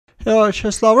Hello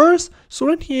chess lovers,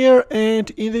 Suren here, and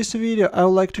in this video I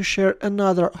would like to share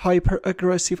another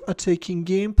hyper-aggressive attacking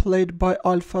game played by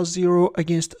AlphaZero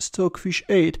against Stockfish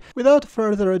 8. Without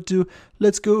further ado,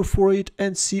 let's go for it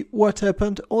and see what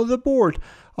happened on the board.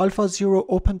 AlphaZero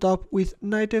opened up with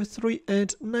knight f3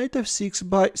 and knight f6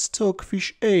 by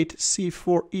Stockfish 8,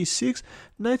 c4 e6,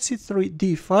 knight c3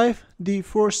 d5, d4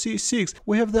 c6.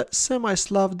 We have the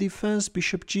Semi-Slav defense,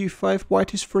 bishop g5.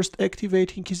 White is first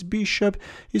activating his bishop,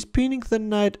 is pinning the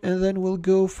knight, and then we'll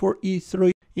go for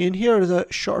e3. In here the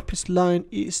sharpest line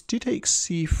is d takes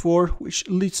c4, which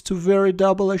leads to very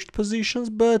double-edged positions,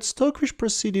 but Stockfish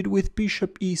proceeded with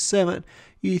bishop e7,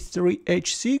 e3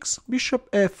 h6,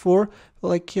 bishop f4,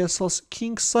 like castles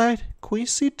kingside, queen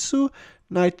c2,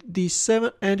 knight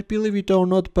d7, and believe it or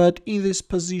not, but in this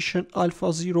position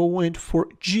AlphaZero went for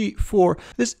g4.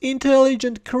 This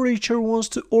intelligent creature wants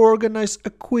to organize a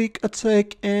quick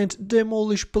attack and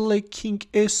demolish black king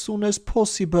as soon as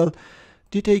possible.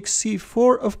 D takes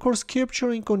c4. Of course,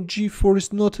 capturing on g4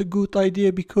 is not a good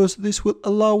idea because this will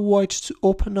allow white to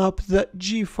open up the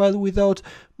g file without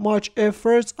much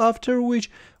efforts, after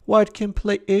which white can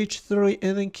play h3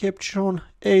 and then capture on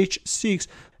h6.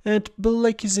 And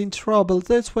black is in trouble.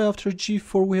 That's why after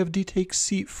g4 we have d takes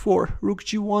c4. Rook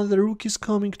g1, the rook is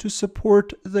coming to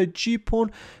support the g pawn,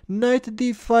 knight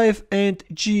d5 and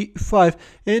g5.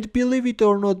 And believe it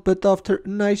or not, but after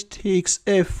knight takes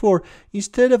f4,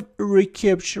 instead of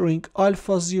recapturing,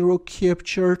 AlphaZero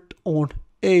captured on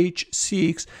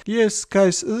h6. Yes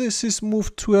guys, this is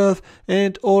move 12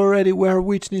 and already we are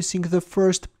witnessing the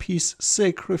first piece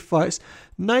sacrifice.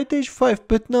 Knight h5,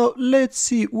 but now let's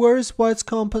see where is white's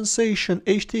compensation.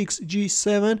 H takes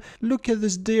g7. Look at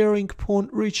this daring pawn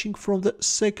reaching from the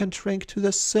second rank to the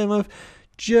 7th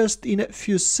just in a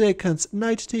few seconds.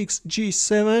 Knight takes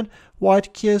g7,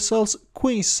 white castles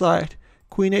queenside,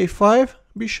 queen a5,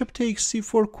 bishop takes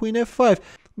c4, queen f5.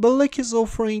 Black is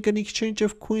offering an exchange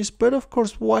of queens, but of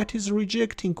course white is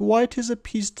rejecting. White is a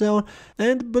piece down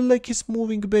and black is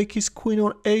moving back his queen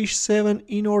on h7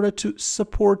 in order to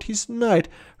support his knight.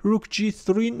 Rook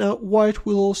g3. Now white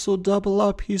will also double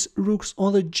up his rooks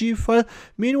on the g file.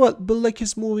 Meanwhile, black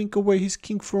is moving away his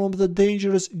king from the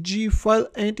dangerous g file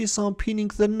and is unpinning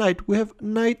the knight. We have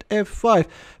knight f5.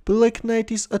 Black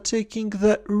knight is attacking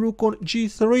the rook on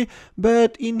g3,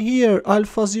 but in here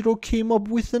AlphaZero came up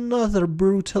with another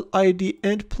brutal idea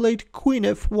and played queen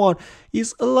f1,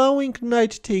 is allowing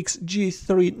knight takes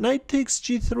g3. Knight takes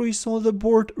g3 is on the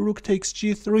board, rook takes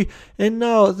g3, and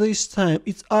now this time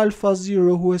it's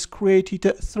AlphaZero who has created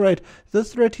a threat. The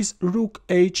threat is rook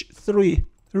h3,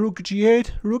 rook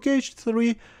g8, rook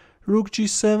h3, rook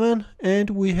g7, and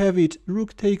we have it.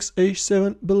 Rook takes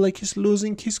h7. Black is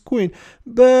losing his queen.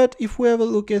 But if we have a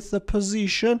look at the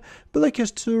position, black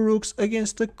has two rooks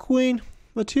against the queen,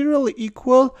 materially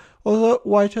equal, although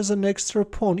white has an extra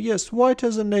pawn. Yes, white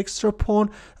has an extra pawn,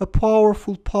 a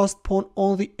powerful passed pawn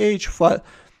on the h file.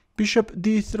 Bishop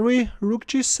d3, rook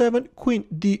g7, queen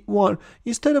d1.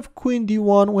 Instead of queen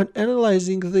d1, when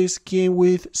analyzing this game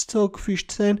with Stockfish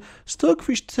 10,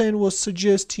 Stockfish 10 was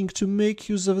suggesting to make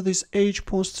use of this h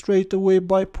pawn straight away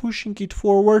by pushing it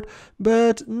forward,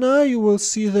 but now you will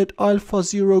see that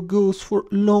AlphaZero goes for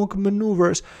long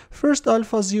maneuvers. First,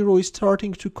 AlphaZero is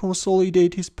starting to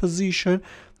consolidate his position.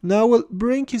 Now will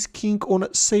bring his king on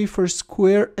a safer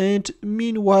square, and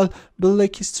meanwhile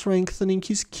black is strengthening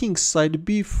his king side.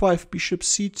 b5, bishop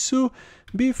c2,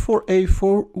 b4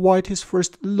 a4. White is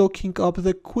first locking up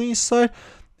the queen side,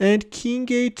 and king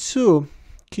a2,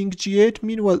 king g8.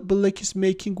 Meanwhile black is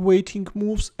making waiting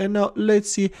moves, and now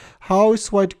let's see how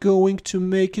is white going to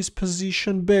make his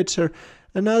position better.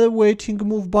 Another waiting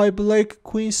move by black,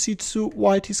 queen c2.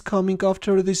 White is coming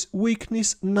after this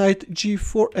weakness, knight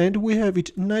g4, and we have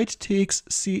it. Knight takes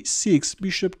c6,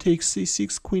 bishop takes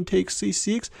c6, queen takes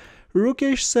c6, rook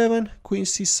h7, queen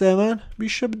c7,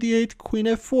 bishop d8, queen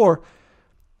f4,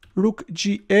 rook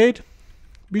g8,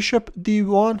 bishop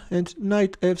d1, and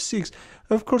knight f6.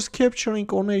 Of course, capturing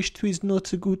on h2 is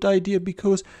not a good idea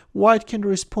because white can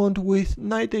respond with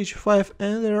knight h5,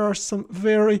 and there are some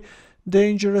very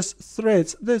dangerous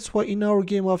threats. That's why in our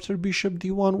game after bishop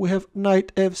d1 we have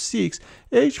knight f6,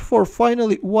 h4.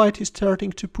 Finally white is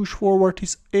starting to push forward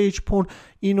his h pawn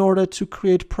in order to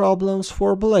create problems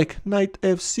for black. Knight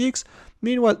f6.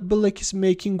 Meanwhile black is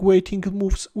making waiting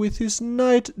moves with his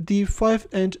knight d5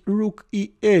 and rook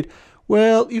e8.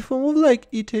 Well, if a move like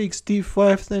e takes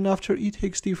d5, then after e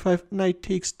takes d5, knight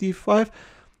takes d5,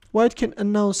 white can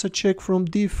announce a check from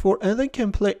d4 and then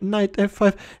can play knight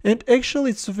f5, and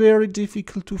actually it's very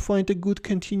difficult to find a good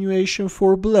continuation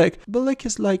for black. Black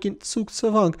is like in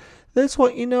zugzwang. That's why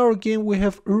in our game we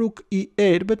have rook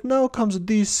e8, but now comes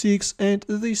d6, and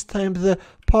this time the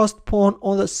passed pawn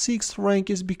on the 6th rank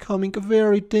is becoming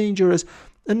very dangerous.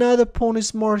 Another pawn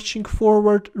is marching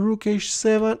forward, rook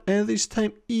h7, and this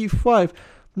time e5.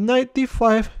 Knight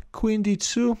d5, queen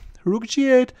d2, rook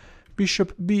g8,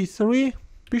 bishop b3,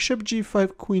 bishop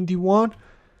g5, queen d1,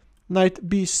 knight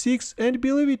b6, and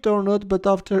believe it or not, but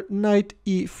after knight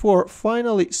e4,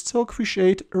 finally Stockfish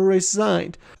 8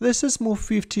 resigned. This is move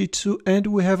 52 and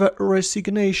we have a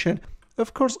resignation.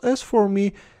 Of course, as for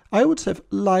me, I would have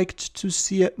liked to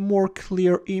see a more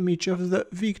clear image of the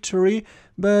victory,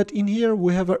 but in here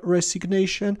we have a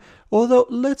resignation. Although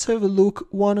let's have a look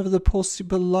one of the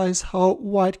possible lines how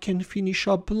white can finish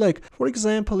up black. For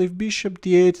example, if bishop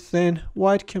d8, then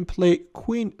white can play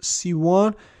queen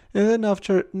c1, and then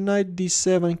after knight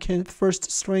d7 can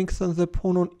first strengthen the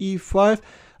pawn on e5,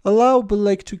 allow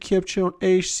black to capture on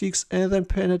h6 and then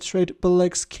penetrate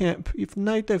black's camp. If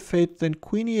knight f8, then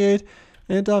queen e8,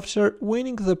 and after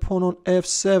winning the pawn on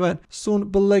f7, soon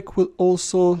black will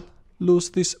also lose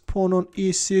this pawn on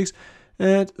e6,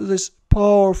 and these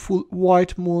powerful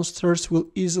white monsters will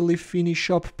easily finish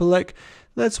up black.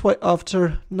 That's why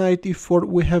after knight e4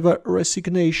 we have a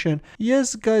resignation.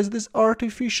 Yes guys, this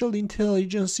artificial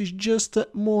intelligence is just a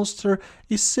monster,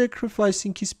 is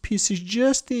sacrificing his pieces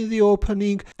just in the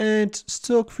opening, and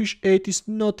Stockfish 8 is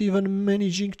not even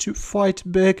managing to fight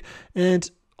back, and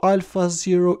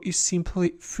AlphaZero is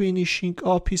simply finishing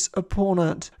up his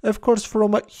opponent. Of course,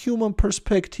 from a human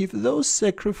perspective, those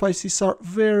sacrifices are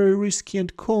very risky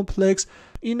and complex.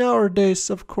 In our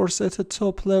days, of course, at a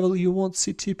top level, you won't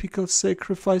see typical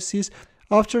sacrifices.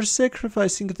 After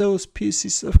sacrificing those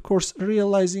pieces, of course,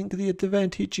 realizing the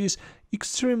advantage is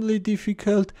extremely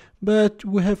difficult, but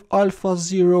we have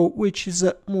AlphaZero, which is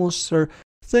a monster.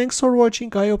 Thanks for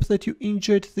watching. I hope that you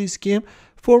enjoyed this game.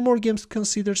 For more games,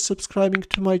 consider subscribing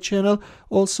to my channel.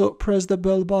 Also, press the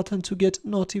bell button to get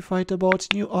notified about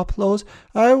new uploads.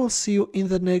 I will see you in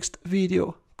the next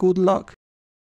video. Good luck.